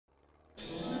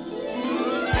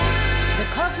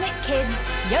Cosmic Kids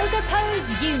Yoga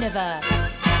Pose Universe.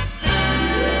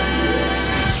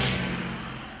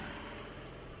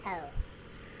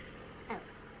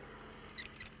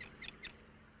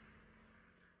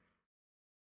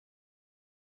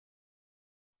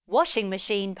 Washing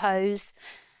machine pose.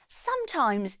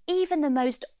 Sometimes even the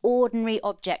most ordinary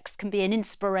objects can be an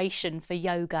inspiration for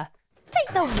yoga.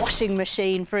 Take the washing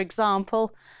machine, for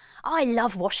example. I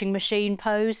love washing machine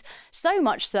pose, so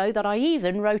much so that I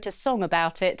even wrote a song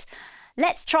about it.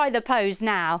 Let's try the pose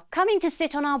now, coming to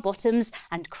sit on our bottoms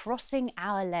and crossing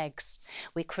our legs.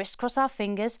 We crisscross our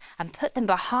fingers and put them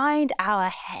behind our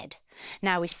head.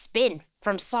 Now we spin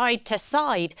from side to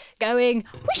side, going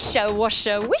wisha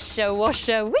washa, wisha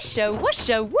washa, wisha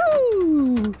washa,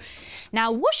 woo!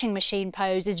 Now washing machine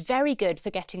pose is very good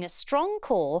for getting a strong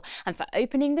core and for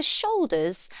opening the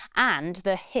shoulders and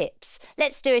the hips.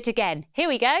 Let's do it again. Here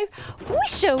we go.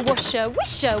 Wisha washa,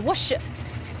 wisha washa.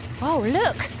 Oh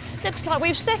look, looks like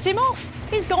we've set him off.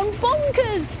 He's gone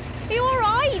bonkers. Are you all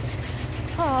right?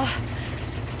 Oh.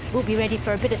 We'll be ready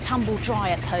for a bit of tumble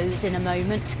dryer pose in a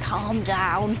moment. Calm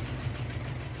down.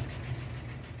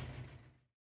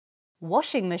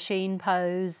 Washing machine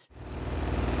pose.